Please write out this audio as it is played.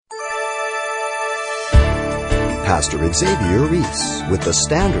Pastor Xavier Reese with the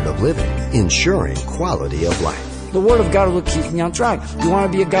standard of living, ensuring quality of life. The Word of God is what keeps me on track. You want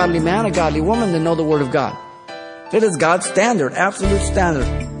to be a godly man, a godly woman, then know the Word of God. It is God's standard, absolute standard.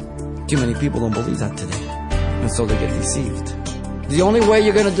 Too many people don't believe that today, and so they get deceived. The only way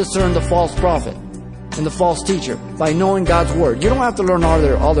you're going to discern the false prophet and the false teacher by knowing God's Word. You don't have to learn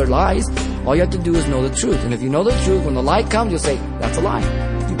all their lies. All you have to do is know the truth. And if you know the truth, when the light comes, you'll say, that's a lie.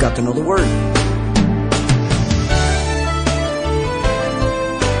 You've got to know the Word.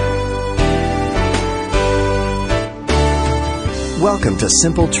 Welcome to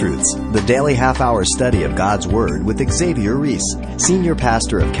Simple Truths, the daily half-hour study of God's Word with Xavier Reese, Senior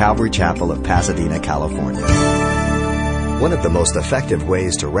Pastor of Calvary Chapel of Pasadena, California. One of the most effective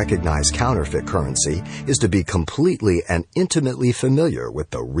ways to recognize counterfeit currency is to be completely and intimately familiar with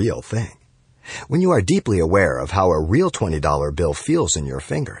the real thing. When you are deeply aware of how a real $20 bill feels in your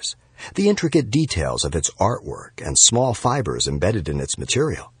fingers, the intricate details of its artwork and small fibers embedded in its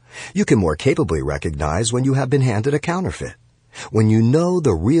material, you can more capably recognize when you have been handed a counterfeit. When you know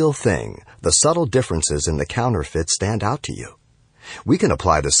the real thing, the subtle differences in the counterfeit stand out to you. We can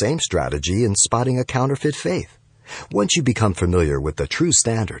apply the same strategy in spotting a counterfeit faith. Once you become familiar with the true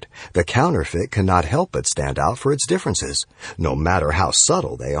standard, the counterfeit cannot help but stand out for its differences, no matter how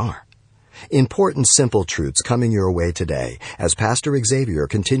subtle they are. Important simple truths coming your way today as Pastor Xavier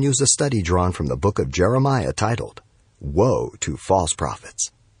continues a study drawn from the book of Jeremiah titled, Woe to False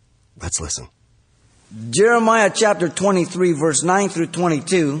Prophets. Let's listen. Jeremiah chapter 23, verse 9 through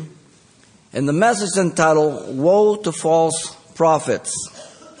 22, and the message entitled, Woe to False Prophets.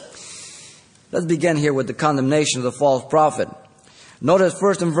 Let's begin here with the condemnation of the false prophet. Notice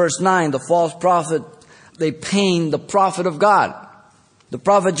first in verse 9, the false prophet, they pained the prophet of God. The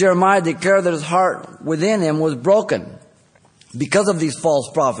prophet Jeremiah declared that his heart within him was broken because of these false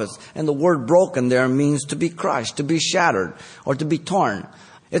prophets. And the word broken there means to be crushed, to be shattered, or to be torn.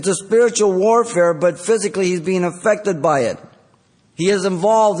 It's a spiritual warfare, but physically he's being affected by it. He is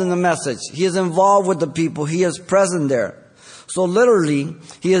involved in the message. He is involved with the people. He is present there. So literally,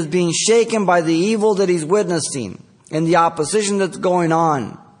 he is being shaken by the evil that he's witnessing and the opposition that's going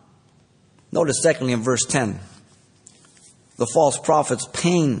on. Notice secondly in verse 10, the false prophets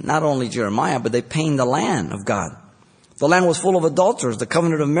pained not only Jeremiah, but they pained the land of God. The land was full of adulterers. The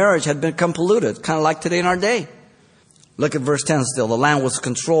covenant of marriage had become polluted, kind of like today in our day. Look at verse 10 still. The land was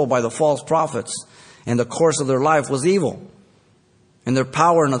controlled by the false prophets, and the course of their life was evil. And their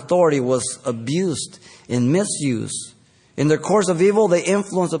power and authority was abused and misused. In their course of evil, they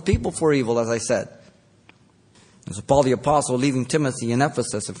influenced the people for evil, as I said. And so Paul the Apostle, leaving Timothy in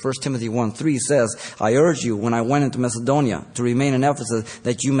Ephesus, in 1 Timothy 1:3 says, I urge you, when I went into Macedonia, to remain in Ephesus,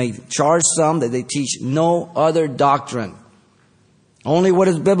 that you may charge some that they teach no other doctrine, only what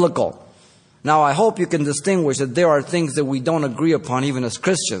is biblical. Now, I hope you can distinguish that there are things that we don't agree upon even as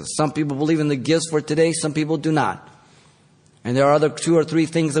Christians. Some people believe in the gifts for today, some people do not. And there are other 2 or 3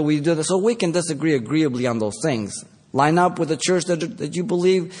 things that we do. So we can disagree agreeably on those things. Line up with the church that you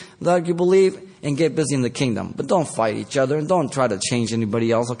believe, and get busy in the kingdom. But don't fight each other and don't try to change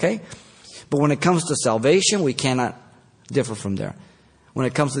anybody else, okay? But when it comes to salvation, we cannot differ from there. When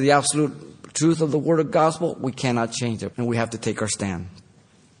it comes to the absolute truth of the word of gospel, we cannot change it, and we have to take our stand.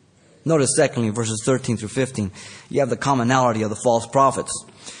 Notice secondly, verses 13 through 15, you have the commonality of the false prophets.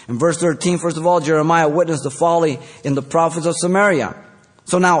 In verse 13, first of all, Jeremiah witnessed the folly in the prophets of Samaria.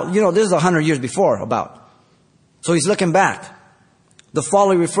 So now, this is 100 years before about. So he's looking back. The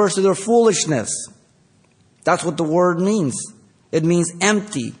folly refers to their foolishness. That's what the word means. It means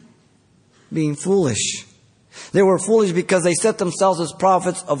empty, being foolish. They were foolish because they set themselves as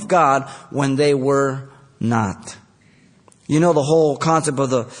prophets of God when they were not. You know the whole concept of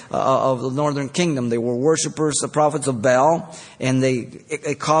the northern kingdom. They were worshipers, the prophets of Baal, and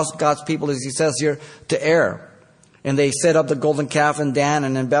it caused God's people, as he says here, to err. And they set up the golden calf in Dan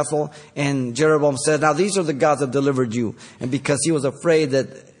and in Bethel, and Jeroboam said, now these are the gods that delivered you. And because he was afraid that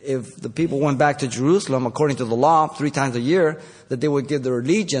if the people went back to Jerusalem, according to the law, 3 times a year, that they would give their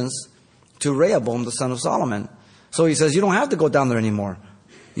allegiance to Rehoboam, the son of Solomon. So he says, you don't have to go down there anymore.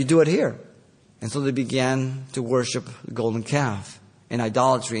 You do it here. And so they began to worship the golden calf in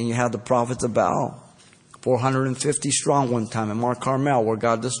idolatry. And you have the prophets of Baal, 450 strong one time, in Mount Carmel, where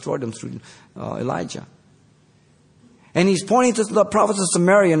God destroyed them through Elijah. And he's pointing to the prophets of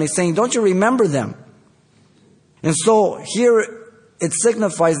Samaria, and he's saying, don't you remember them? And so here it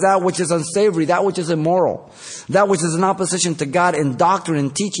signifies that which is unsavory, that which is immoral, that which is in opposition to God in doctrine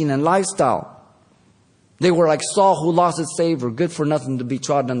and teaching and lifestyle. They were like Saul who lost his savor, good for nothing to be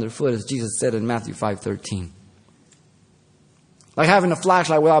trodden underfoot, as Jesus said in Matthew 5:13. Like having a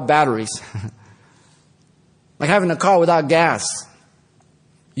flashlight without batteries. Like having a car without gas.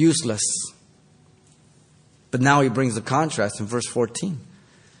 Useless. But now he brings the contrast in verse 14.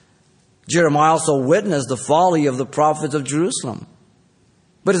 Jeremiah also witnessed the folly of the prophets of Jerusalem.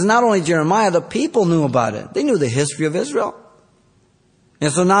 But it's not only Jeremiah, the people knew about it. They knew the history of Israel.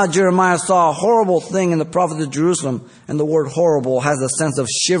 And so now Jeremiah saw a horrible thing in the prophets of Jerusalem. And the word horrible has a sense of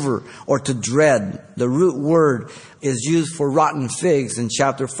shiver or to dread. The root word is used for rotten figs in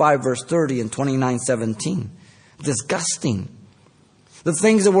chapter 5 verse 30 and 29:17. Disgusting. The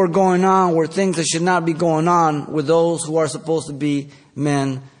things that were going on were things that should not be going on with those who are supposed to be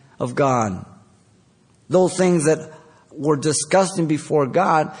men of God. Those things that were disgusting before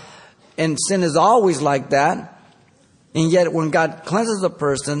God, and sin is always like that. And yet when God cleanses a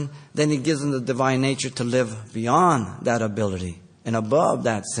person, then He gives them the divine nature to live beyond that ability and above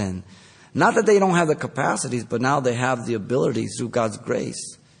that sin. Not that they don't have the capacities, but now they have the abilities through God's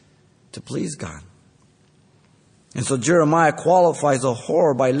grace to please God. And so Jeremiah qualifies a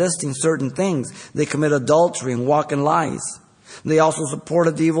whore by listing certain things. They commit adultery and walk in lies. They also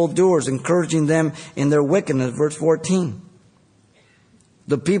supported the evildoers, encouraging them in their wickedness. Verse 14.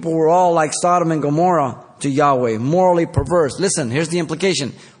 The people were all like Sodom and Gomorrah to Yahweh, morally perverse. Listen, here's the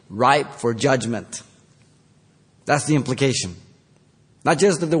implication. Ripe for judgment. That's the implication. Not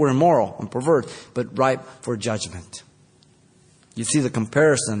just that they were immoral and perverse, but ripe for judgment. You see, the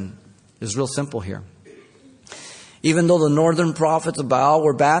comparison is real simple here. Even though the northern prophets of Baal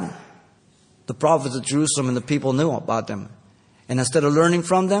were bad, the prophets of Jerusalem and the people knew about them. And instead of learning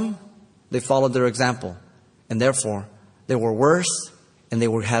from them, they followed their example. And therefore, they were worse and they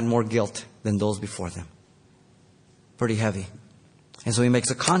had more guilt than those before them. Pretty heavy. And so he makes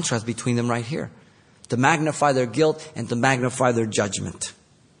a contrast between them right here. To magnify their guilt and to magnify their judgment.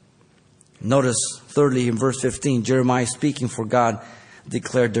 Notice, thirdly, in verse 15, Jeremiah speaking for God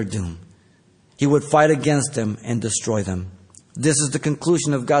declared their doom. He would fight against them and destroy them. This is the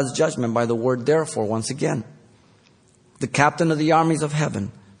conclusion of God's judgment by the word therefore once again. The captain of the armies of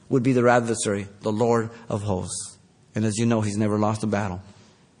heaven would be their adversary, the Lord of hosts. And as you know, He's never lost a battle.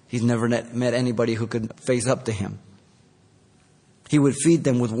 He's never met anybody who could face up to Him. He would feed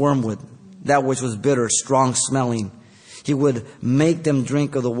them with wormwood, that which was bitter, strong smelling. He would make them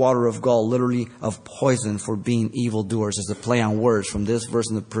drink of the water of gall, literally of poison, for being evildoers. As a play on words from this verse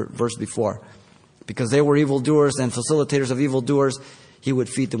and the verse before. Because they were evildoers and facilitators of evildoers, He would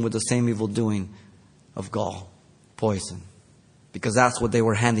feed them with the same evil doing of gall, poison. Because that's what they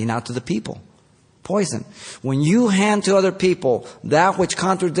were handing out to the people. Poison. When you hand to other people that which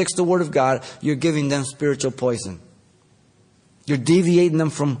contradicts the Word of God, you're giving them spiritual poison. You're deviating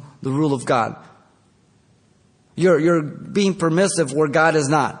them from the rule of God. You're being permissive where God is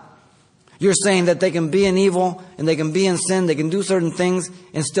not. You're saying that they can be in evil and they can be in sin, they can do certain things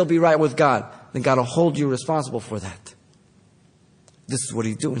and still be right with God. Then God will hold you responsible for that. This is what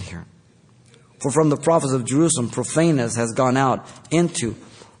He's doing here. For from the prophets of Jerusalem, profaneness has gone out into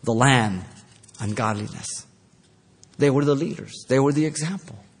the land, ungodliness. They were the leaders. They were the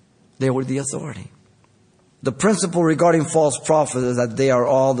example. They were the authority. The principle regarding false prophets is that they are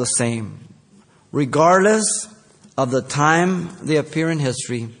all the same. Regardless of the time they appear in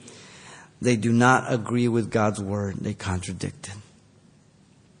history, they do not agree with God's word. They contradict it.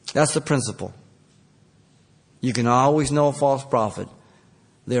 That's the principle. You can always know a false prophet.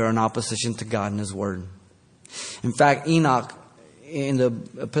 They are in opposition to God and His word. In fact, Enoch, in the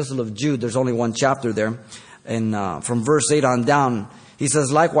Epistle of Jude, there's only one chapter there. And from verse 8 on down, he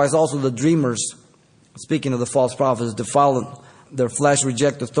says, likewise also the dreamers, speaking of the false prophets, defile their flesh,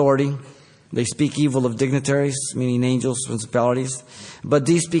 reject authority. They speak evil of dignitaries, meaning angels, principalities. But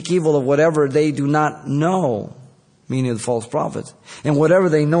these speak evil of whatever they do not know, meaning the false prophets. And whatever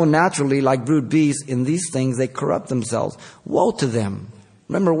they know naturally, like brute beasts, in these things they corrupt themselves. Woe to them.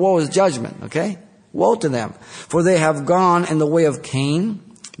 Remember, woe is judgment, okay? Woe to them. For they have gone in the way of Cain.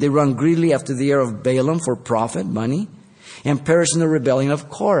 They run greedily after the heir of Balaam for profit, money, and perish in the rebellion of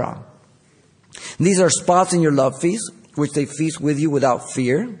Korah. These are spots in your love feast, which they feast with you without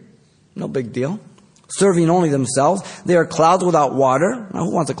fear. No big deal. Serving only themselves. They are clouds without water. Now,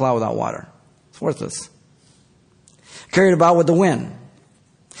 who wants a cloud without water? It's worthless. Carried about with the wind.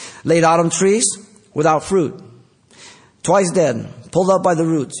 Late autumn trees without fruit. Twice dead, pulled up by the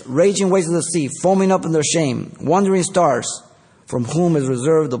roots. Raging waves of the sea, foaming up in their shame. Wandering stars, from whom is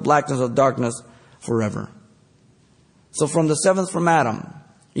reserved the blackness of darkness forever. So from the seventh from Adam,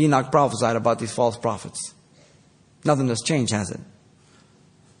 Enoch prophesied about these false prophets. Nothing has changed, has it?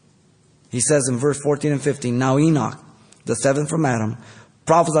 He says in verse 14 and 15, now Enoch, the seventh from Adam,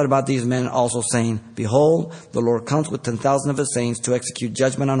 prophesied about these men also, saying, Behold, the Lord comes with 10,000 of his saints to execute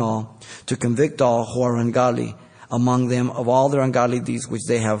judgment on all, to convict all who are ungodly among them of all their ungodly deeds which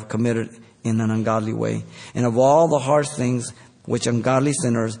they have committed in an ungodly way, and of all the harsh things which ungodly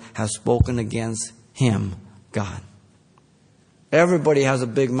sinners have spoken against him, God. Everybody has a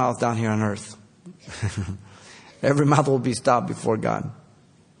big mouth down here on earth. Every mouth will be stopped before God.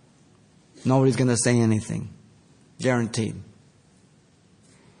 Nobody's going to say anything. Guaranteed.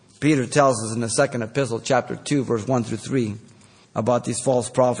 Peter tells us in the second epistle, chapter 2, verse 1 through 3, about these false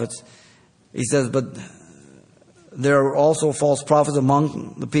prophets. He says, But there are also false prophets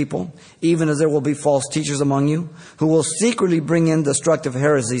among the people, even as there will be false teachers among you, who will secretly bring in destructive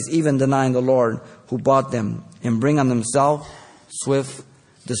heresies, even denying the Lord who bought them, and bring on themselves swift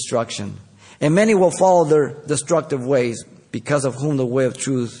destruction. And many will follow their destructive ways, because of whom the way of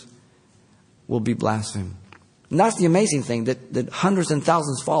truth will be blasphemed. And that's the amazing thing, that hundreds and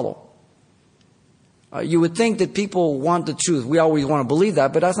thousands follow. You would think that people want the truth. We always want to believe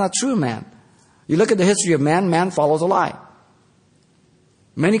that, but that's not true, man. You look at the history of man, man follows a lie.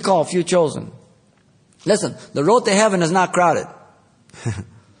 Many call, few chosen. Listen, the road to heaven is not crowded.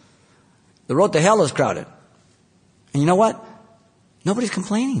 The road to hell is crowded. And you know what? Nobody's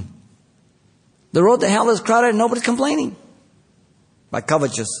complaining. The road to hell is crowded and nobody's complaining. By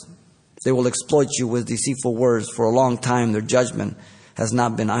covetous, they will exploit you with deceitful words. For a long time their judgment has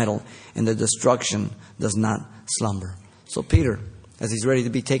not been idle, and their destruction does not slumber. So Peter, as he's ready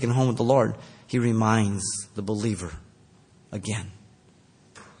to be taken home with the Lord, he reminds the believer again.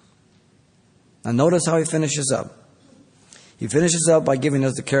 Now notice how he finishes up. He finishes up by giving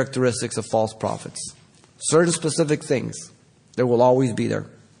us the characteristics of false prophets. Certain specific things. There will always be there.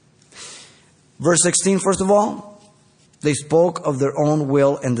 Verse 16, first of all, they spoke of their own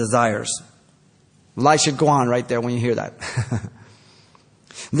will and desires. Life should go on right there when you hear that.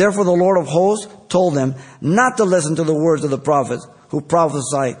 Therefore the Lord of hosts told them not to listen to the words of the prophets who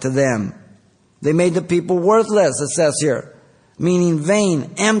prophesied to them. They made the people worthless, it says here, meaning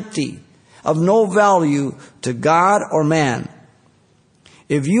vain, empty, of no value to God or man.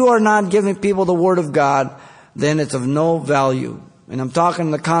 If you are not giving people the Word of God, then it's of no value. And I'm talking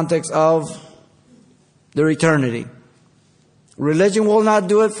in the context of their eternity. Religion will not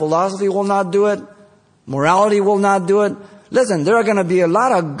do it. Philosophy will not do it. Morality will not do it. Listen, there are going to be a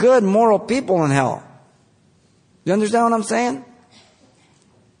lot of good moral people in hell. You understand what I'm saying?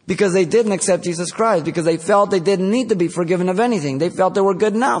 Because they didn't accept Jesus Christ. Because they felt they didn't need to be forgiven of anything. They felt they were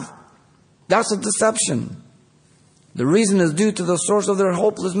good enough. That's a deception. The reason is due to the source of their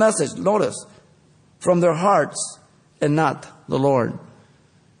hopeless message. Notice, from their hearts and not the Lord.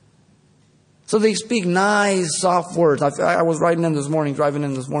 So they speak nice, soft words. I was driving in this morning,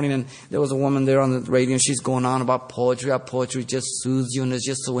 and there was a woman there on the radio, and she's going on about poetry. How poetry just soothes you, and it's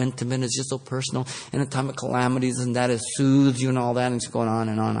just so intimate, it's just so personal. In a time of calamities, and that it soothes you and all that, and she's going on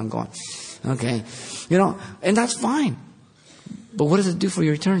and on. I'm going, okay. You know, and that's fine. But what does it do for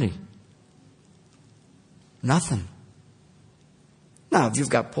your eternity? Nothing. Now, if you've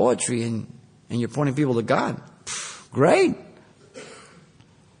got poetry and you're pointing people to God, great.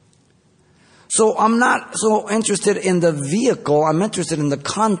 So I'm not so interested in the vehicle. I'm interested in the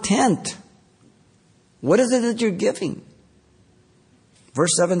content. What is it that you're giving?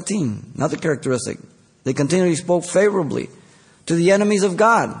 Verse 17, another characteristic. They continually spoke favorably to the enemies of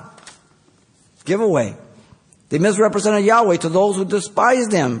God. Giveaway. They misrepresented Yahweh to those who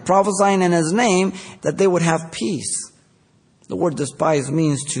despised Him, prophesying in His name that they would have peace. The word despise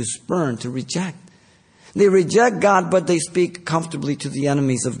means to spurn, to reject. They reject God, but they speak comfortably to the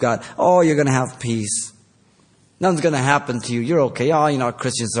enemies of God. Oh, you're going to have peace. Nothing's going to happen to you. You're okay. Oh, you know how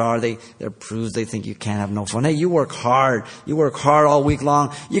Christians are. They're prudes. They think you can't have no fun. Hey, you work hard. You work hard all week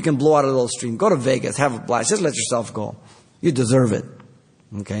long. You can blow out a little stream. Go to Vegas. Have a blast. Just let yourself go. You deserve it.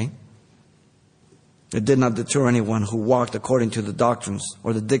 Okay? It did not deter anyone who walked according to the doctrines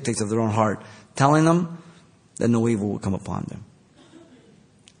or the dictates of their own heart, telling them that no evil will come upon them.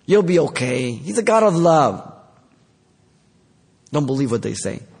 You'll be okay. He's a God of love. Don't believe what they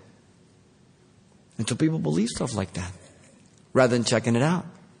say. Until people believe stuff like that, rather than checking it out.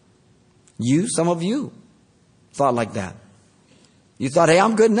 Some of you, thought like that. You thought, hey,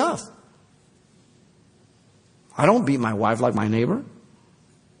 I'm good enough. I don't beat my wife like my neighbor.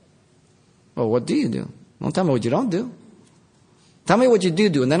 Well, what do you do? Don't tell me what you don't do. Tell me what you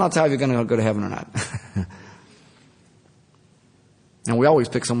do, and then I'll tell you if you're going to go to heaven or not. And we always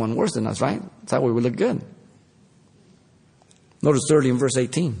pick someone worse than us, right? That's that way we look good. Notice thirdly in verse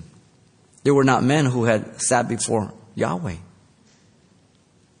 18. They were not men who had sat before Yahweh.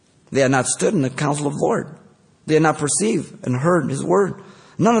 They had not stood in the counsel of the Lord. They had not perceived and heard His word.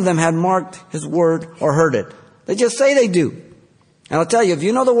 None of them had marked His word or heard it. They just say they do. And I'll tell you, if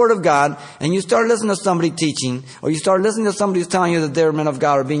you know the Word of God and you start listening to somebody teaching, or you start listening to somebody who's telling you that they're men of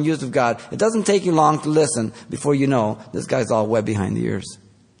God or being used of God, it doesn't take you long to listen before you know this guy's all wet behind the ears.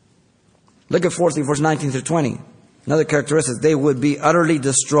 Look at fourthly, verse 19 through 20. Another characteristic, they would be utterly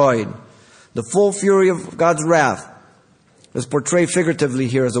destroyed. The full fury of God's wrath is portrayed figuratively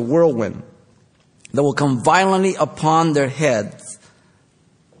here as a whirlwind that will come violently upon their heads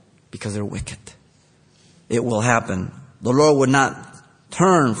because they're wicked. It will happen. The Lord would not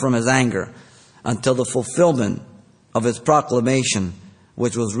turn from His anger until the fulfillment of His proclamation,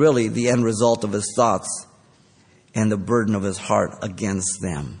 which was really the end result of His thoughts and the burden of His heart against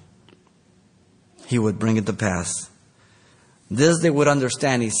them. He would bring it to pass. This they would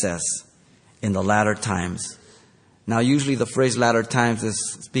understand, He says, in the latter times. Now, usually the phrase latter times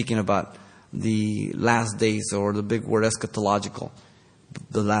is speaking about the last days, or the big word eschatological.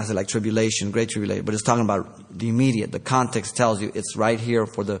 The last, like tribulation, great tribulation. But it's talking about the immediate. The context tells you it's right here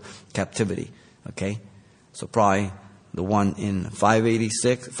for the captivity. Okay? So probably the one in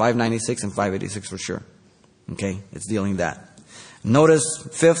 596 and 586 for sure. Okay? It's dealing that. Notice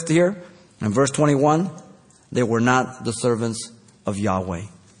fifth here, in verse 21, they were not the servants of Yahweh.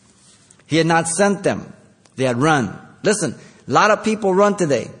 He had not sent them. They had run. Listen, a lot of people run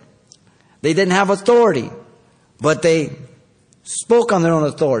today. They didn't have authority, but they spoke on their own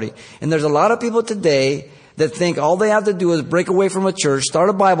authority. And there's a lot of people today that think all they have to do is break away from a church, start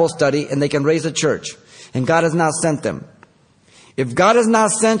a Bible study, and they can raise a church. And God has not sent them. If God has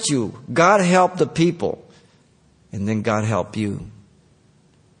not sent you, God help the people, and then God help you.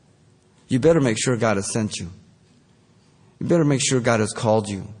 You better make sure God has sent you. You better make sure God has called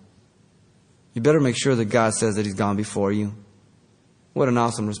you. You better make sure that God says that He's gone before you. What an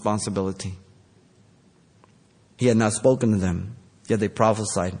awesome responsibility. He had not spoken to them, yet they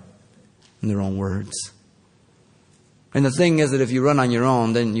prophesied in their own words. And the thing is that if you run on your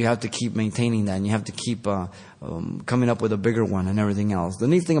own, then you have to keep maintaining that, and you have to keep coming up with a bigger one and everything else. The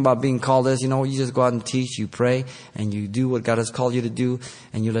neat thing about being called is, you just go out and teach, you pray, and you do what God has called you to do,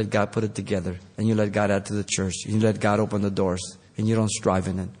 and you let God put it together, and you let God add to the church, and you let God open the doors, and you don't strive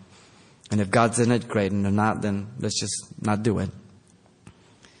in it. And if God's in it, great, and if not, then let's just not do it.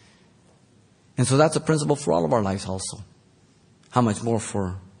 And so that's a principle for all of our lives also. How much more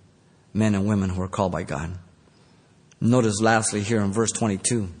for men and women who are called by God. Notice lastly here in verse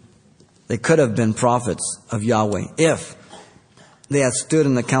 22. They could have been prophets of Yahweh if they had stood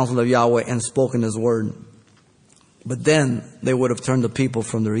in the counsel of Yahweh and spoken His word. But then they would have turned the people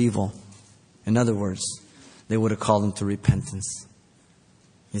from their evil. In other words, they would have called them to repentance.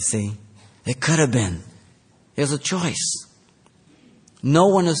 You see, it could have been. It was a choice. No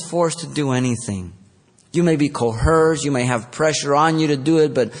one is forced to do anything. You may be coerced, you may have pressure on you to do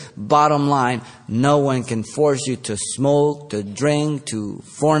it, but bottom line, no one can force you to smoke, to drink, to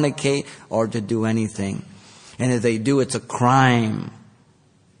fornicate, or to do anything. And if they do, it's a crime.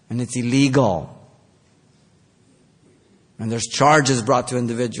 And it's illegal. And there's charges brought to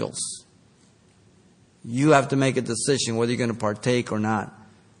individuals. You have to make a decision whether you're going to partake or not.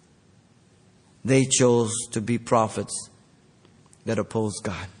 They chose to be prophets that opposed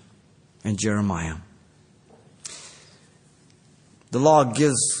God. And Jeremiah. The law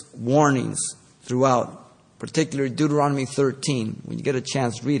gives warnings throughout, particularly Deuteronomy 13. When you get a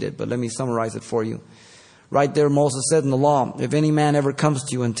chance, read it, but let me summarize it for you. Right there, Moses said in the law, if any man ever comes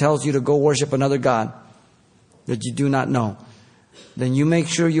to you and tells you to go worship another God that you do not know, then you make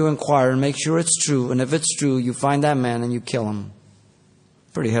sure you inquire and make sure it's true. And if it's true, you find that man and you kill him.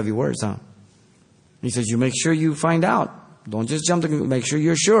 Pretty heavy words, huh? He says, you make sure you find out. Don't just jump to make sure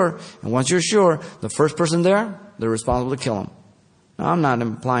you're sure. And once you're sure, the first person there, they're responsible to kill him. Now, I'm not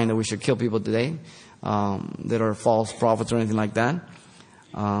implying that we should kill people today that are false prophets or anything like that.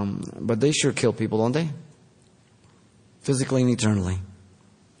 But they sure kill people, don't they? Physically and eternally.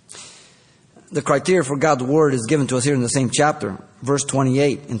 The criteria for God's word is given to us here in the same chapter, verse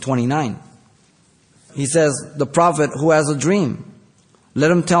 28 and 29. He says, the prophet who has a dream, let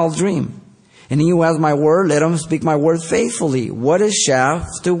him tell a dream. And he who has my word, let him speak my word faithfully. What is chaff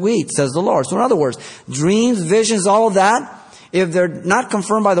to wheat, says the Lord. So in other words, dreams, visions, all of that, if they're not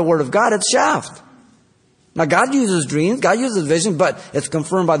confirmed by the word of God, it's chaff. Now God uses dreams, God uses vision, but it's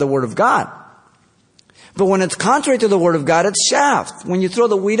confirmed by the word of God. But when it's contrary to the word of God, it's chaff. When you throw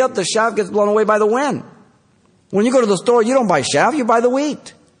the wheat up, the chaff gets blown away by the wind. When you go to the store, you don't buy chaff, you buy the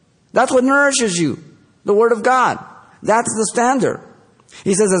wheat. That's what nourishes you, the word of God. That's the standard.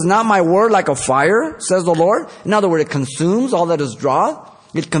 He says, is not my word like a fire, says the Lord? In other words, it consumes all that is dry.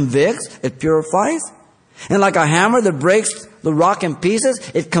 It convicts. It purifies. And like a hammer that breaks the rock in pieces,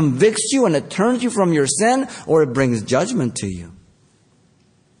 it convicts you and it turns you from your sin, or it brings judgment to you.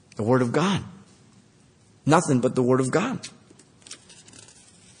 The Word of God. Nothing but the Word of God.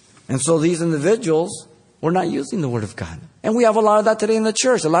 And so these individuals were not using the Word of God. And we have a lot of that today in the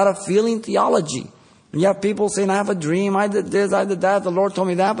church, a lot of feeling theology. And you have people saying, I have a dream, I did this, I did that, the Lord told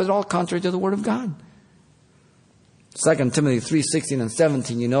me that, but it's all contrary to the Word of God. 2 Timothy 3:16 and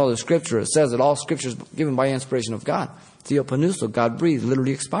 17, you know the scripture, it says that all scripture is given by inspiration of God. Theopneustos, God breathed,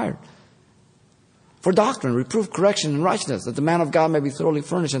 literally expired. For doctrine, reproof, correction, and righteousness, that the man of God may be thoroughly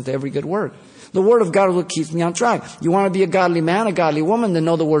furnished unto every good work. The Word of God is what keeps me on track. You want to be a godly man, a godly woman, then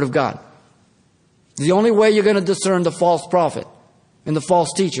know the Word of God. It's the only way you're going to discern the false prophet and the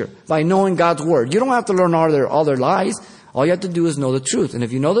false teacher, by knowing God's Word. You don't have to learn all their lies. All you have to do is know the truth. And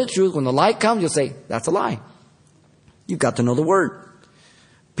if you know the truth, when the lie comes, you'll say, that's a lie. You've got to know the Word.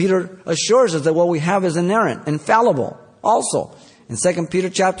 Peter assures us that what we have is inerrant, infallible. Also, in 2 Peter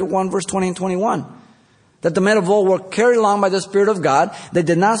chapter 1, verse 20 and 21, that the men of old were carried along by the Spirit of God. They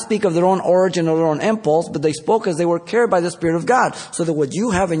did not speak of their own origin or their own impulse, but they spoke as they were carried by the Spirit of God. So that what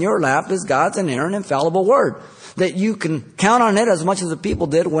you have in your lap is God's inerrant, infallible Word. That you can count on it as much as the people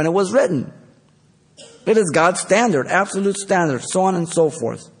did when it was written. It is God's standard, absolute standard, so on and so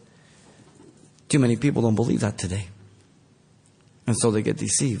forth. Too many people don't believe that today. And so they get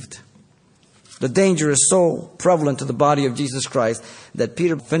deceived. The danger is so prevalent to the body of Jesus Christ that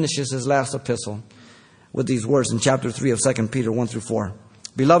Peter finishes his last epistle with these words in chapter 3 of 2 Peter 1 through 4.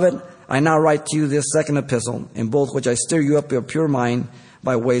 Beloved, I now write to you this second epistle, in both which I stir you up your pure mind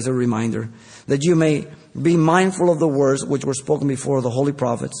by ways of reminder, that you may be mindful of the words which were spoken before the holy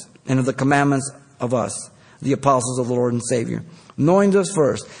prophets, and of the commandments of us, the apostles of the Lord and Savior. Knowing this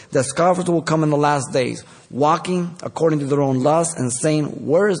first, that scoffers will come in the last days, walking according to their own lusts, and saying,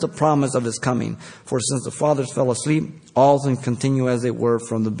 where is the promise of his coming? For since the fathers fell asleep, all things continue as they were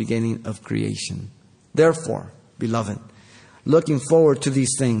from the beginning of creation. Therefore, beloved, looking forward to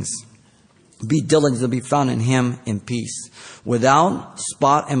these things, be diligent to be found in him in peace, without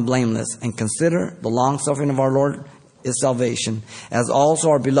spot and blameless, and consider the long-suffering of our Lord is salvation, as also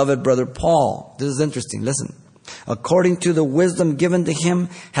our beloved brother Paul, this is interesting, listen, according to the wisdom given to him,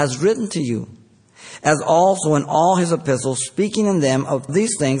 has written to you, as also in all his epistles, speaking in them of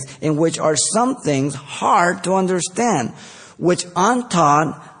these things, in which are some things hard to understand, which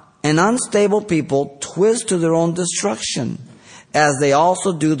untaught and unstable people twist to their own destruction, as they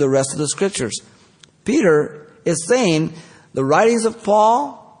also do the rest of the scriptures. Peter is saying the writings of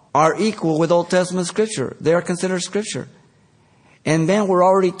Paul are equal with Old Testament scripture. They are considered scripture. And then we're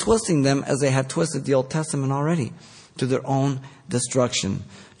already twisting them as they had twisted the Old Testament already to their own destruction.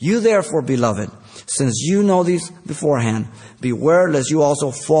 You therefore, beloved, since you know these beforehand, beware lest you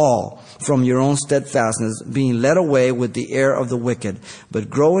also fall from your own steadfastness, being led away with the error of the wicked, but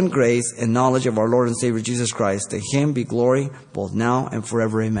grow in grace and knowledge of our Lord and Savior Jesus Christ. To him be glory both now and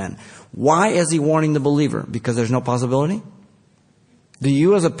forever. Amen. Why is he warning the believer? Because there's no possibility? Do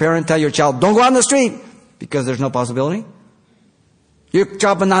you as a parent tell your child, don't go out in the street, because there's no possibility? You're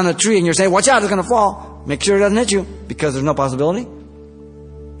chopping down a tree and you're saying, watch out, it's going to fall. Make sure it doesn't hit you, because there's no possibility.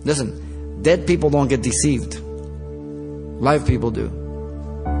 Listen, dead people don't get deceived. Live people do.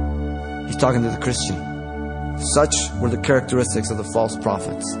 He's talking to the Christian. Such were the characteristics of the false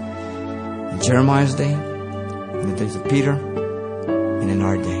prophets. In Jeremiah's day, in the days of Peter, and in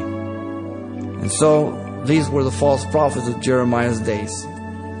our day. And so, these were the false prophets of Jeremiah's days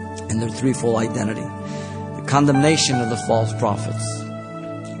and their threefold identity. The condemnation of the false prophets,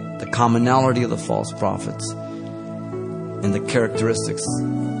 the commonality of the false prophets, and the characteristics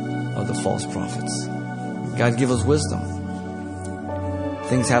of the false prophets. God give us wisdom.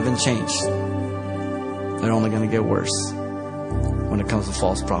 Things haven't changed. They're only going to get worse when it comes to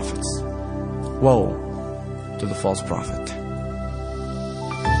false prophets. Woe to the false prophet.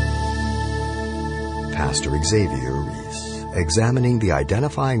 Pastor Xavier Reese, examining the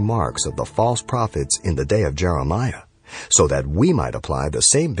identifying marks of the false prophets in the day of Jeremiah, so that we might apply the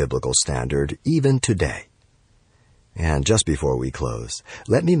same biblical standard even today. And just before we close,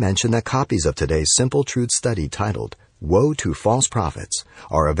 let me mention that copies of today's Simple Truth study titled, Woe to False Prophets,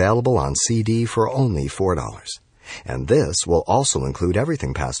 are available on CD for only $4. And this will also include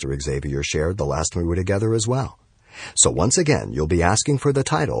everything Pastor Xavier shared the last time we were together as well. So once again, you'll be asking for the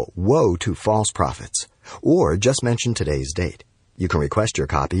title, Woe to False Prophets, or just mention today's date. You can request your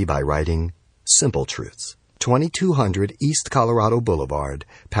copy by writing Simple Truths, 2200 East Colorado Boulevard,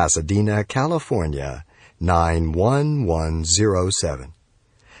 Pasadena, California, 91107.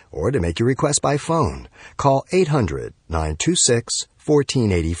 Or to make your request by phone, call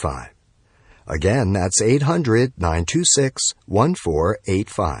 800-926-1485. Again, that's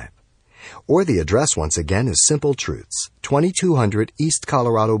 800-926-1485. Or the address once again is Simple Truths, 2200 East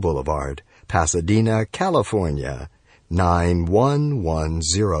Colorado Boulevard, Pasadena, California,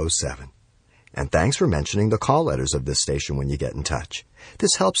 91107. And thanks for mentioning the call letters of this station when you get in touch.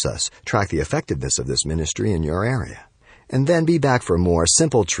 This helps us track the effectiveness of this ministry in your area. And then be back for more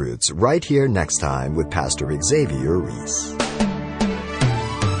Simple Truths right here next time with Pastor Xavier Reese.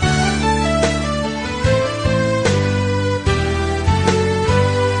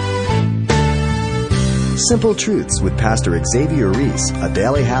 Simple Truths with Pastor Xavier Reese, a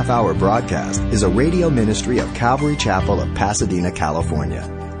daily half-hour broadcast, is a radio ministry of Calvary Chapel of Pasadena, California.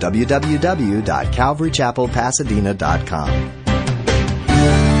 www.calvarychapelpasadena.com.